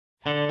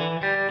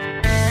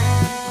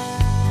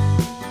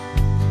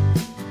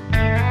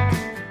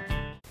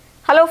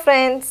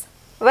friends,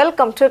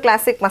 welcome to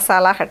Classic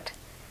Masala Hut.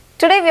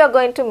 Today we are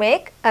going to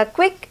make a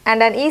quick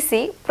and an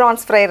easy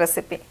prawns fry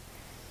recipe.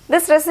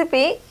 This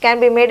recipe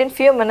can be made in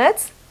few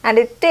minutes and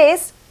it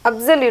tastes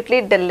absolutely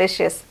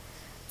delicious.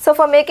 So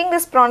for making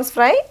this prawns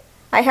fry,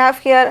 I have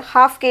here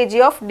half kg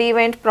of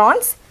deveined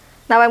prawns.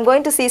 Now I am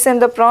going to season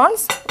the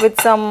prawns with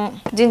some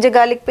ginger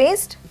garlic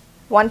paste,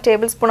 1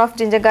 tablespoon of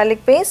ginger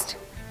garlic paste,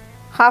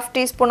 half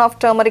teaspoon of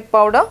turmeric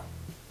powder,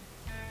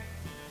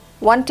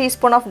 1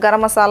 teaspoon of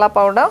garam masala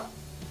powder,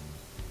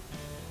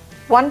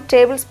 1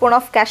 tablespoon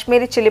of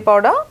Kashmiri chili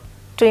powder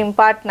to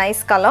impart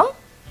nice color,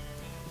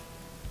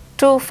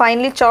 2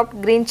 finely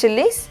chopped green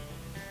chilies,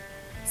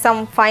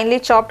 some finely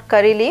chopped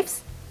curry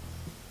leaves,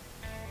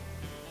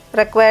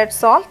 required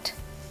salt,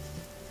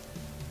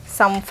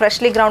 some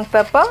freshly ground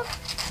pepper,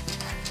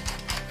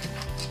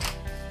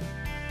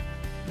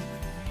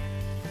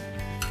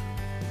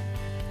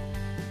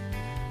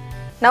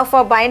 now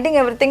for binding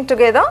everything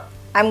together,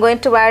 I am going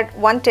to add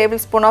 1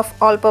 tablespoon of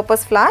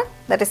all-purpose flour,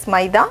 that is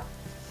Maida,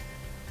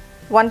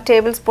 1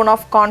 tablespoon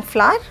of corn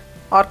flour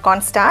or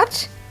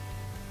cornstarch,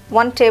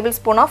 1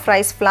 tablespoon of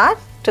rice flour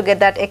to get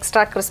that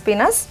extra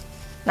crispiness.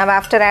 Now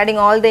after adding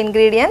all the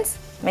ingredients,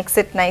 mix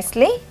it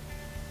nicely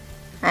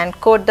and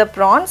coat the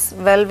prawns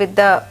well with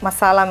the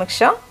masala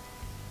mixture.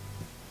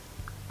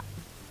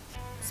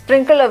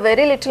 Sprinkle a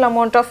very little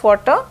amount of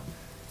water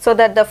so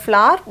that the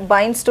flour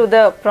binds to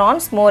the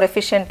prawns more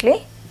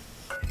efficiently.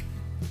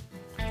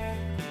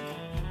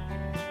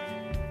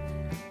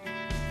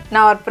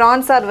 Now our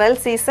prawns are well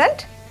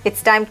seasoned.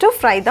 It's time to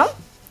fry them.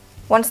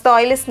 Once the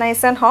oil is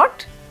nice and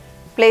hot,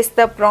 place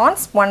the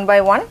prawns one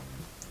by one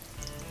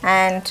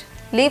and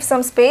leave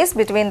some space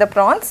between the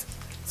prawns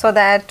so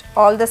that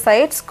all the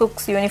sides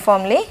cooks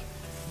uniformly.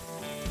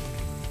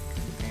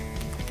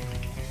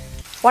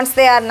 Once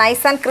they are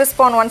nice and crisp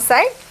on one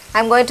side, I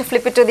am going to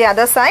flip it to the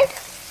other side.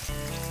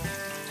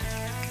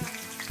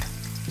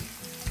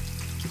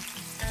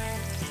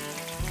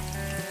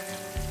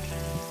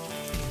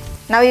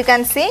 Now you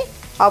can see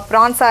our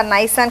prawns are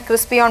nice and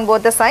crispy on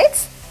both the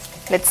sides.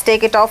 Let's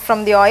take it off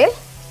from the oil.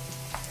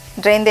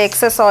 Drain the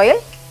excess oil.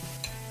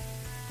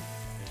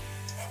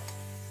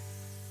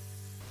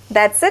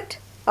 That's it.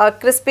 Our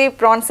crispy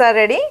prawns are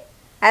ready.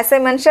 As I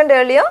mentioned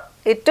earlier,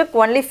 it took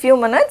only few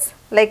minutes,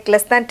 like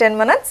less than 10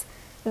 minutes.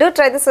 Do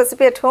try this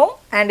recipe at home,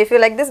 and if you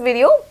like this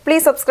video,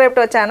 please subscribe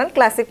to our channel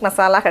Classic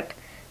Masala Hut.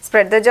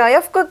 Spread the joy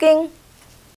of cooking.